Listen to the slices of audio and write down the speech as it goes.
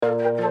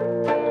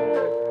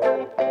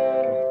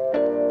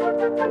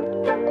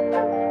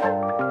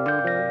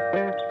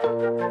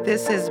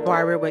This is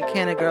Barbara with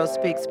Can a Girl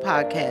Speaks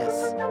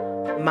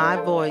podcast. My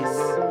voice,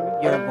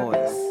 your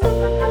voice.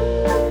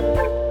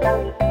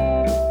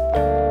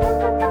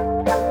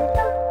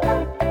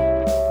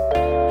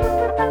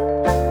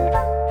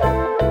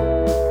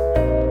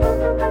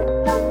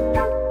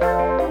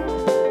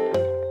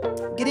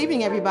 Good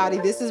evening, everybody.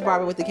 This is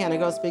Barbara with the Can a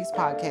Girl Speaks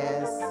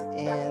podcast,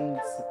 and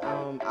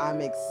I'm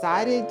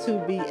excited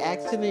to be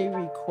actually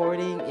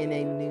recording in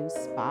a new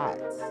spot.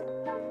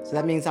 So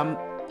that means I'm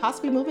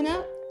possibly moving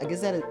out. I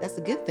guess that's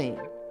a good thing.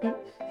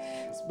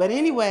 But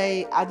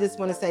anyway, I just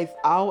want to say,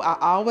 I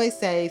always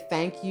say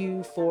thank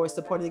you for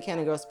supporting the Can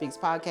a Girl Speaks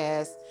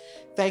podcast.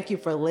 Thank you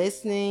for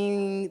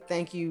listening.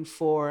 Thank you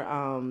for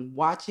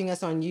watching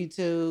us on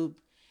YouTube.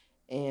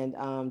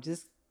 And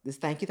just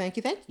thank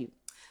you.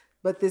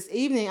 But this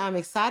evening, I'm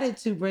excited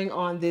to bring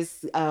on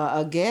this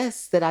a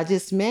guest that I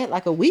just met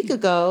like a week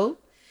ago.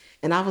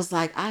 And I was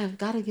like, I've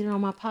got to get her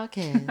on my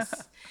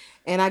podcast.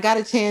 And I got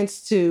a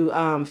chance to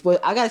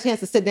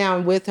sit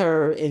down with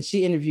her, and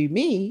she interviewed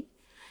me.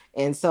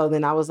 And so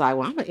then I was like,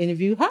 well, I'm gonna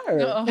interview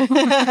her.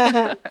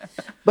 Oh.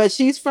 But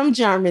she's from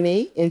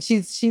Germany, and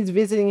she's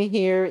visiting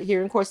here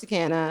in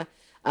Corsicana.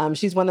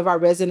 She's one of our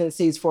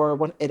residencies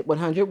at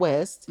 100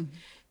 West. Mm-hmm.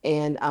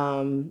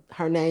 And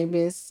her name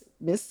is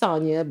Miss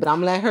Sonia, but I'm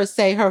gonna let her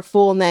say her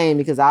full name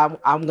because I'm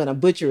gonna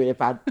butcher it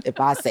if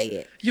I say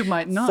it. You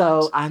might not.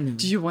 So I know.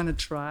 Do you want to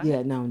try?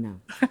 Yeah,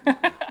 no.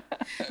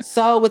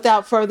 So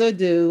without further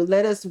ado,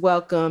 let us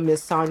welcome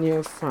Miss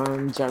Sonia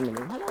from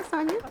Germany. Hello,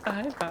 Sonia.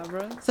 Hi,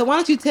 Barbara. So why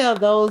don't you tell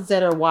those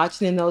that are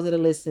watching and those that are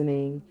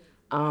listening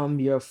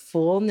your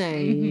full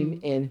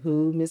name and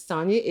who Miss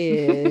Sonia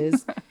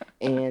is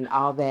and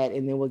all that,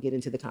 and then we'll get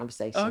into the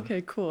conversation.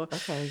 Okay, cool.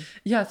 Okay.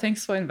 Yeah,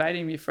 thanks for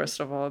inviting me, first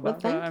of all,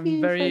 Barbara. Well,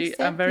 I'm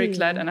very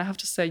glad, and I have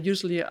to say,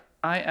 usually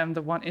I am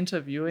the one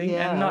interviewing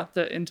and not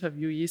the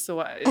interviewee,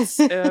 so it's,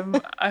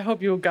 I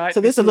hope you guide.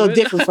 So this is a little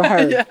different for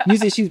her. Yeah.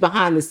 Usually she's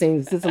behind the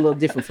scenes. This is a little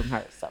different from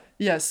her. So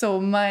yeah.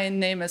 So my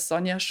name is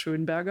Sonja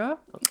Schönberger.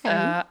 Okay.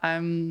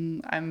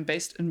 I'm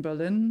based in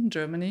Berlin,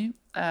 Germany,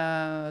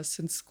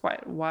 since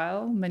quite a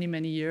while,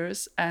 many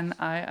years, and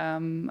I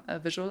am a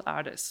visual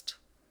artist.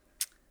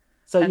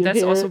 And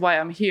that's also why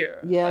I'm here.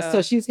 Yeah,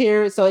 so she's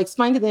here. So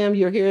explain to them,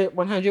 you're here at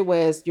 100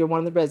 West. You're one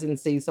of the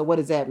residencies. So what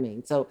does that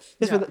mean? So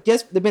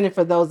just the benefit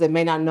for those that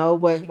may not know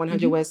what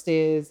 100 West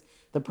is,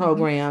 the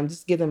program,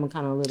 just give them a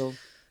kind of little.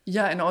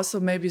 Yeah, and also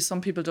maybe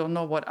some people don't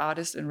know what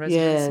artist in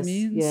residence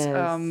means. Yes.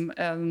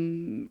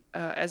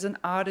 As an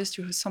artist,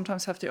 you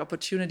sometimes have the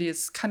opportunity.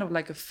 It's kind of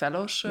like a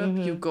fellowship.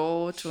 Mm-hmm. You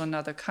go to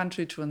another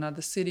country, to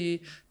another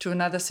city, to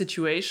another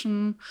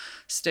situation,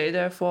 stay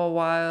there for a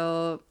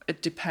while.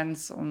 It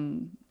depends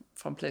on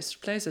from place to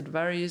place. It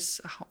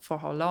varies for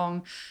how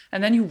long.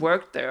 And then you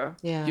work there,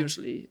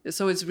 usually.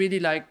 So it's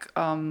really like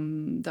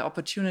the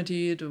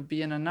opportunity to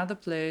be in another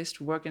place,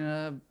 to work in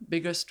a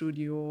bigger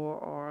studio,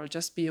 or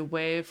just be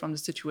away from the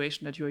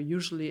situation that you're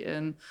usually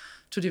in,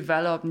 to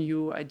develop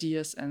new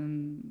ideas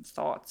and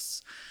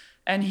thoughts.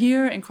 And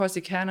here in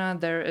Corsicana,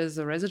 there is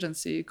a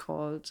residency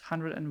called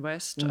 100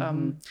 West,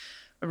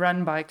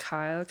 run by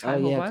Kyle. Oh,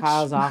 yeah,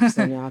 Kyle's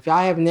awesome. If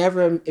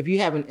you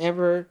haven't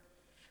ever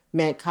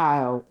met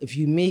Kyle, if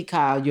you meet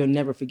Kyle, you'll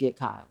never forget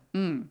Kyle.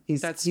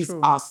 He's true.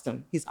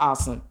 Awesome. He's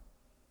awesome.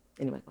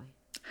 Anyway, go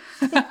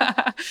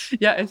ahead.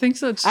 Yeah, I think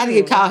so too. I had to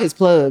give Kyle his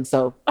plug,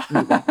 so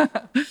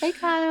hey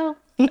Kyle.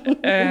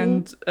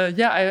 And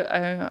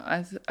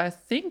I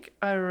think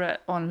I read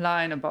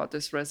online about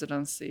this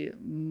residency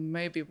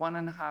maybe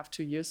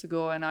 1.5-2 years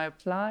ago, and I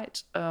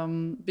applied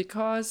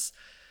because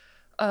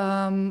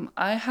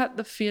I had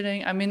the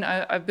feeling, I mean,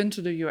 I've been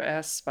to the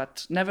US,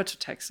 but never to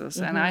Texas.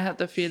 And I had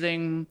the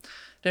feeling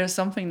there's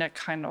something that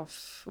kind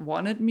of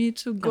wanted me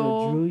to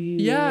go. Drew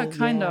you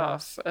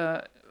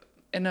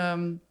in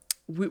a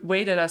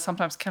way that I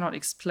sometimes cannot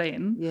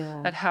explain.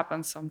 Yeah. That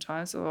happens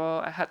sometimes.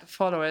 Or I had to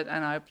follow it,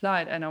 and I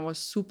applied, and I was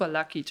super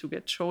lucky to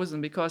get chosen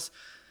because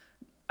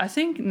I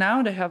think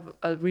now they have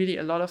really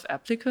a lot of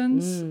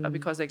applicants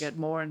because they get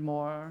more and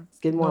more. It's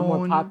getting more and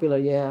more popular,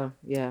 yeah.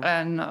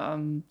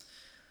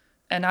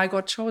 And I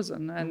got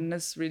chosen, and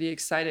it's really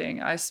exciting.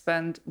 I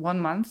spent 1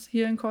 month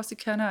here in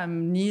Corsicana.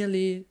 I'm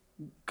nearly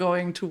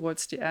going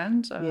towards the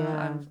end.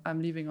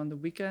 I'm leaving on the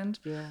weekend.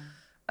 Yeah.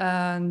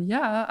 And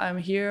I'm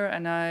here,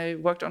 and I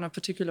worked on a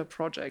particular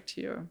project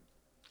here.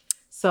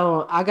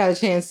 So I got a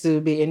chance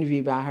to be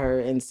interviewed by her.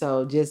 And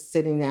so just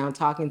sitting down,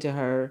 talking to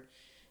her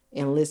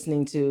and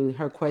listening to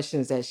her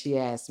questions that she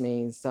asked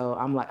me. So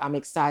I'm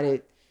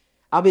excited.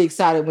 I'll be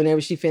excited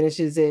whenever she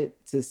finishes it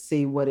to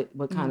see what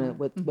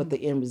the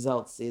end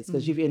results is,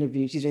 because she's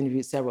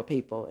interviewed several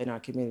people in our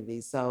community.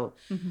 So,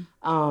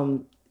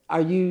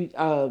 are you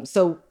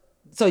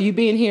so you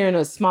being here in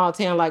a small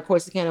town like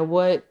Corsicana?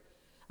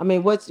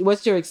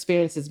 What's your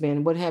experience has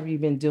been? What have you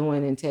been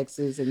doing in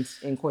Texas and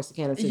in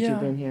Corsicana since you've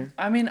been here?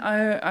 I mean,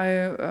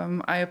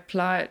 I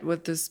applied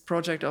with this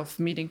project of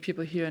meeting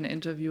people here and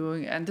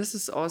interviewing, and this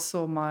is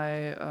also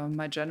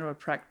my general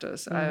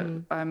practice.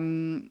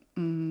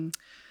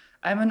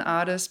 I'm an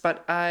artist,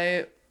 but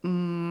I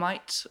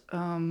might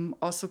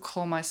also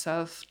call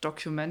myself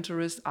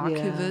documentarist,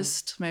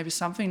 archivist, maybe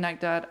something like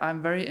that.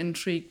 I'm very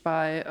intrigued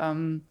by,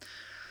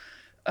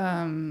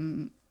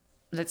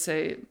 let's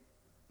say,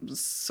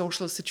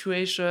 social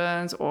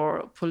situations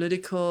or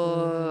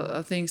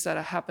political things that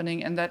are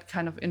happening, and that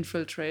kind of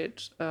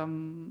infiltrate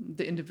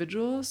the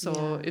individual.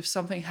 So if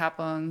something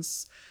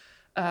happens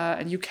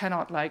and you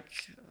cannot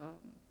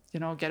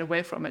get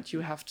away from it, you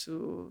have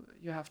to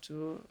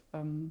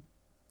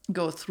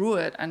go through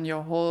it, and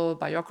your whole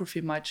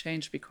biography might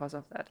change because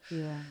of that.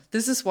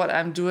 This is what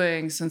I'm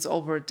doing since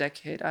over a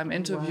decade. I'm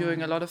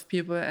interviewing a lot of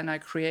people, and I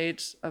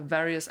create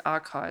various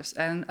archives,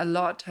 and a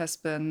lot has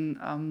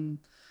been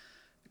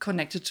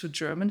connected to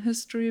German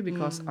history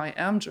because I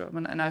am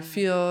German, and I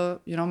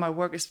feel my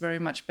work is very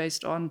much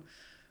based on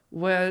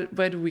where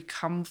do we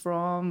come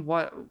from,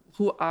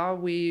 who are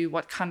we,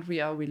 what country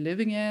are we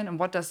living in, and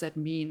what does that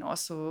mean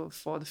also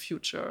for the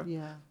future.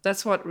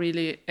 That's what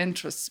really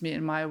interests me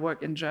in my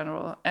work in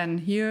general.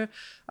 And here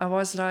I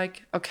was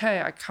like,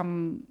 okay, I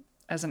come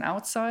as an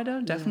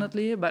outsider,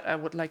 definitely, but I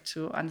would like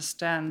to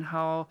understand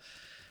how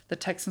the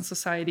Texan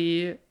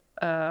society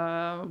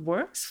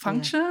works,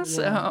 functions,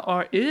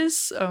 or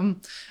is,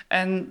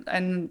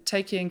 and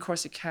taking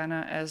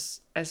Corsicana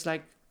as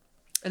like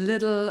a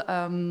little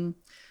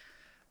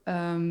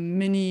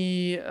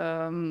mini,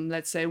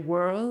 let's say,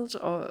 world,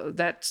 or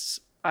that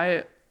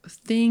I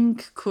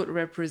think could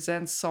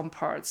represent some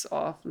parts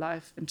of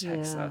life in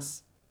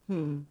Texas.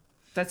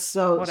 That's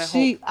so what I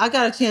hope. I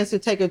got a chance to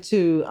take her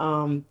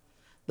to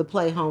the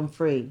play Home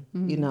Free,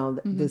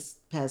 this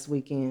past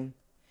weekend.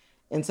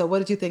 And so what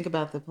did you think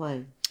about the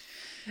play?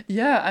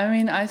 Yeah, I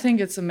mean, I think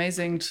it's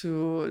amazing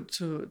to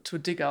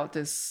dig out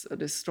these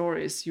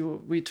stories.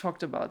 We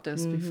talked about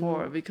this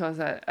before, because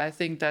I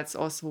think that's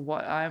also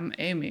what I'm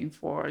aiming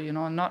for.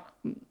 Not,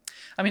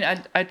 I mean,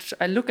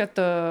 I look at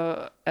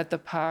the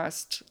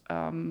past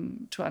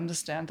to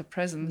understand the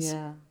present,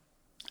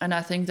 and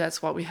I think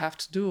that's what we have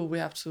to do. We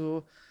have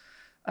to.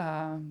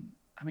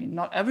 I mean,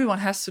 not everyone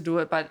has to do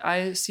it, but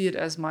I see it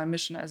as my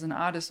mission as an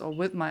artist, or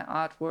with my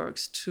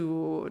artworks,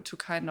 to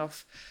kind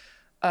of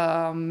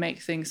make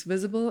things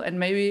visible, and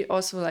maybe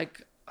also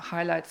like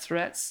highlight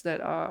threads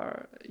that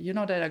are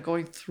that are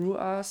going through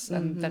us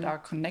and that are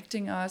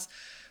connecting us.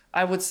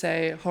 I would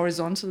say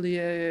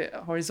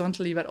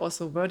horizontally, but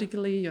also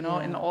vertically, in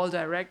all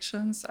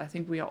directions. I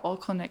think we are all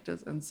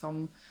connected in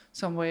some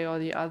way or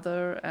the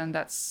other, and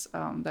that's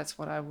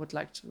what I would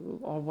like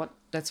to,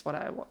 that's what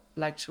I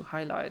like to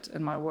highlight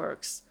in my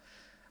works.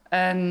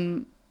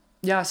 And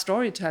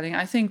storytelling,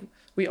 I think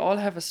we all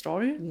have a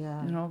story.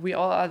 We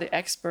all are the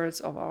experts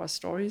of our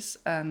stories,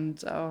 and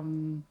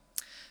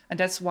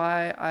that's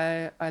why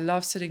I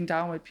love sitting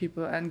down with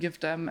people and give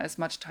them as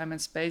much time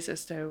and space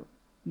as they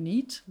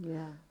need.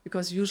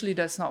 Because usually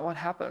that's not what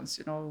happens.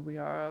 We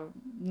are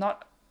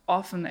not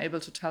often able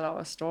to tell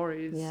our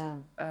stories.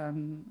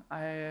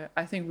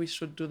 I think we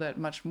should do that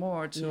much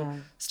more,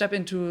 to step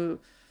into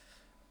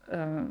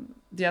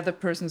the other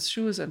person's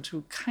shoes, and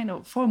to kind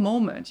of, for a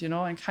moment,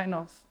 and kind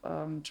of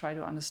try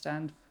to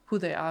understand who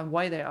they are and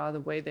why they are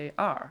the way they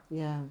are.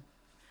 And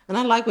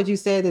I like what you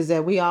said, is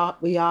that we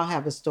all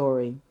have a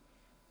story,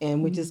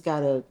 and we just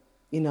gotta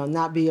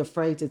not be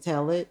afraid to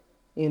tell it,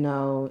 and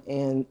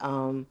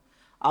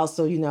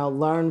also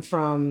learn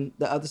from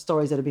the other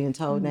stories that are being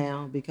told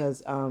now,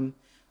 because kind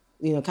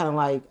of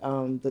like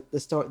the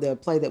story, the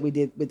play that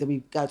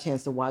we got a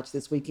chance to watch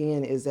this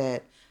weekend, is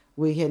that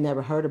we had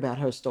never heard about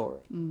her story,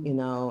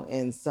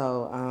 and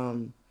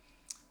so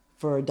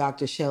for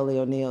Dr. Shelley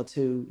O'Neal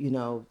to,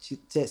 she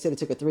said it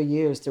took her 3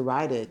 years to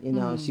write it.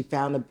 She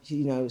found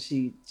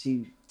she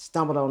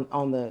stumbled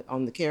on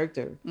the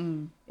character,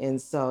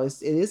 and so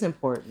it is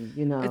important.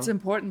 It's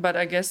important, but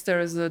I guess there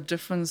is a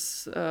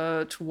difference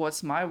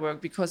towards my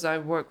work, because I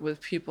work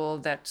with people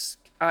that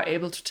are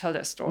able to tell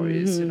their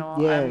stories.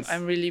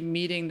 I'm really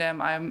meeting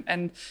them.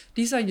 And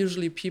these are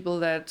usually people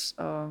that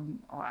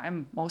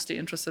I'm mostly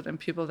interested in,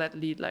 people that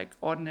lead like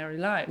ordinary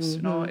lives.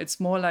 It's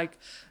more like,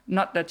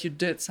 not that you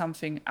did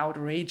something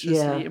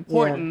outrageously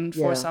important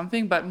for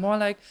something, but more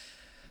like,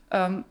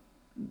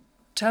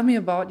 tell me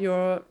about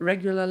your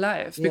regular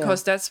life,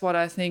 because that's what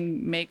I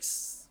think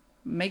makes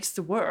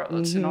the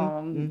world,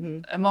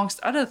 amongst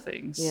other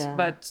things.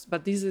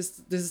 But this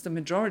is the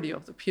majority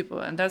of the people,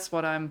 and that's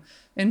what I'm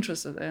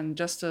interested in.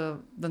 Just the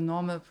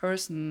normal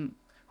person.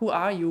 Who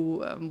are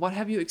you? What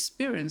have you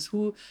experienced?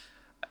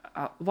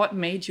 What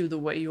made you the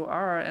way you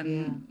are?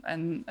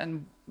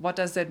 And what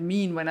does that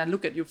mean when I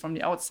look at you from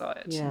the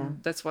outside?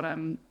 That's what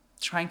I'm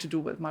trying to do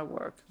with my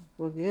work.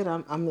 Well, good.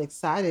 I'm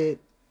excited.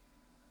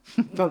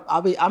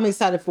 I'm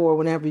excited for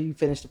whenever you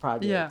finish the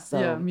project.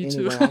 Me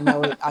too.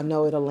 I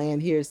know it'll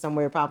land here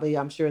somewhere, probably,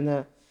 I'm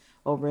sure,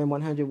 over in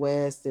 100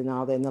 West and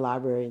all that, in the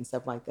library and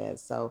stuff like that.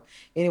 So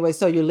anyway,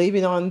 so you're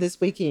leaving on this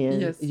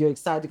weekend. Yes. You're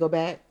excited to go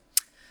back?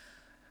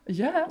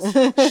 Yes,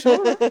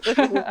 sure.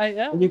 I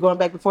am. And you're going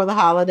back before the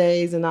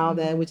holidays and all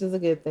that, which is a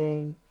good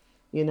thing.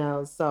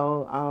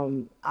 So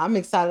I'm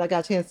excited I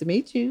got a chance to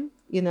meet you,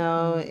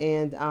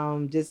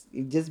 and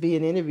just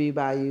being interviewed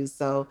by you.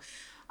 So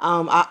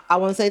I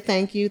want to say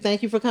thank you.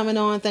 Thank you for coming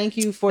on. Thank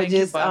you for Thank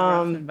just you,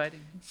 Barbara, for inviting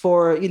me.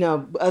 for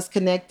us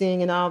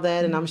connecting and all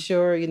that. And I'm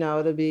sure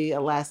it'll be a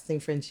lasting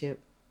friendship.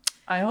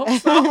 I hope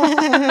so.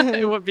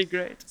 It would be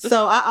great.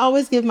 So I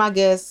always give my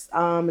guests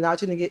an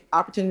opportunity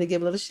to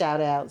give a little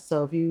shout out.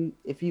 So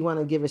if you want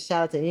to give a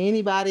shout out to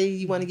anybody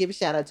you want to give a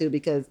shout out to,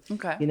 because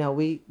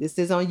this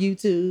is on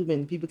YouTube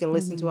and people can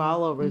listen to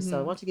all over. So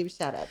why don't you give a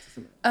shout out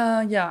to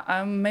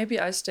somebody? Maybe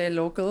I stay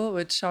local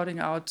with shouting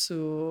out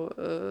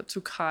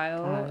to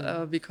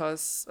Kyle,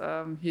 because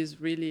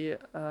he's really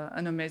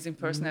an amazing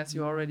person, as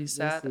you already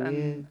said,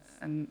 yes,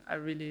 and I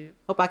really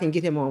hope I can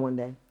get him on one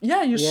day.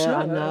 Yeah, you should.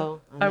 I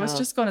know. I was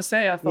just gonna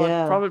say, I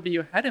thought probably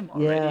you had him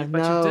already, but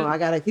you didn't. I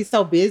gotta. He's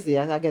so busy.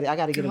 I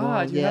gotta get him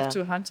on. You have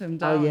to hunt him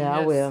down. Oh yeah,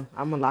 yes. I will.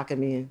 I'm gonna lock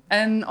him in.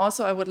 And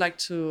also, I would like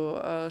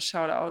to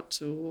shout out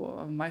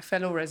to my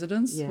fellow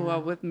residents who are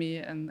with me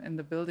in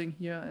the building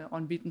here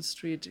on Beaton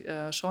Street,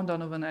 Sean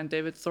Donovan and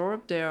David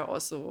Thorpe. They are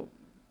also.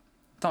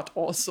 Not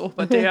also,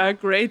 but they are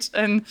great,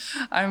 and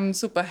I'm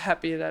super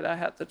happy that I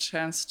had the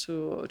chance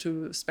to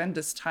spend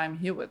this time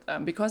here with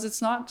them, because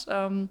it's not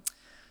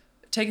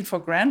taken for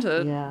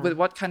granted with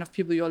what kind of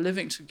people you're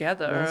living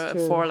together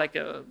for, like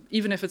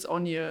even if it's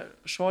only a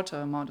shorter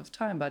amount of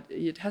time, but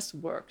it has to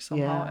work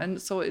somehow,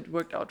 and so it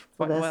worked out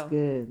quite well. That's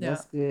good. Yeah.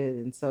 That's good.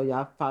 And so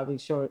y'all probably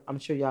I'm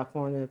sure y'all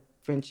formed a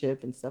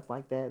friendship and stuff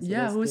like that.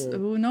 So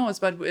who knows?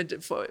 But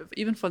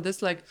even for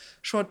this like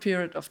short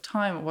period of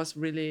time, it was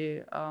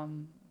really.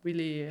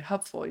 Really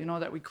helpful,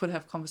 that we could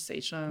have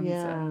conversations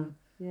and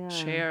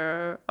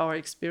share our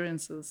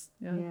experiences.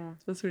 Yeah,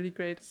 it was really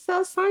great.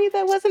 So, Sonia,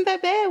 that wasn't that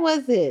bad,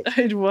 was it?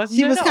 It wasn't.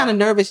 She was kind of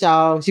nervous,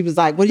 y'all. She was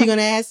like, "What are you going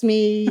to ask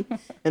me?"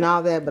 and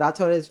all that. But I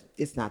told her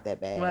it's not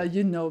that bad. Well,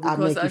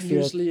 because I'm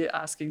usually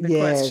asking the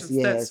questions.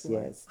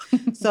 Yes.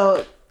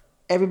 So,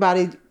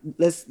 everybody,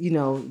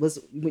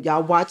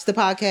 y'all watch the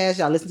podcast,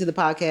 y'all listen to the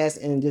podcast,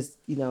 and just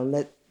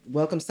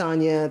welcome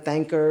Sonia,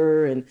 thank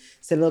her, and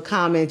send a little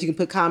comment. You can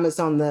put comments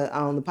on the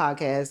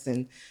podcast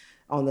and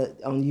on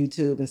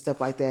YouTube and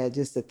stuff like that,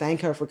 just to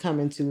thank her for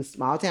coming to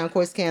small town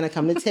Corsicana,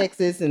 coming to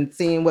Texas and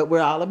seeing what we're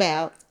all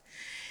about.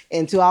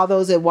 And to all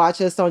those that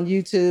watch us on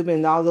YouTube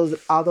and all those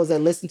that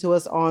listen to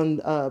us on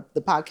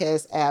the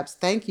podcast apps,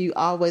 thank you.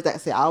 I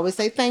always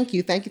say thank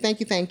you.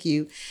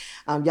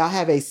 Y'all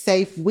have a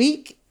safe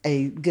week,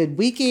 a good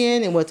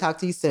weekend, and we'll talk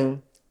to you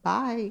soon.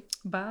 Bye.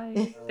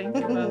 Bye. Thank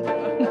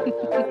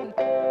you.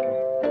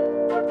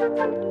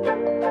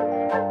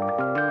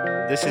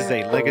 This is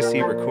a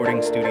Legacy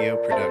Recording Studio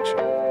production.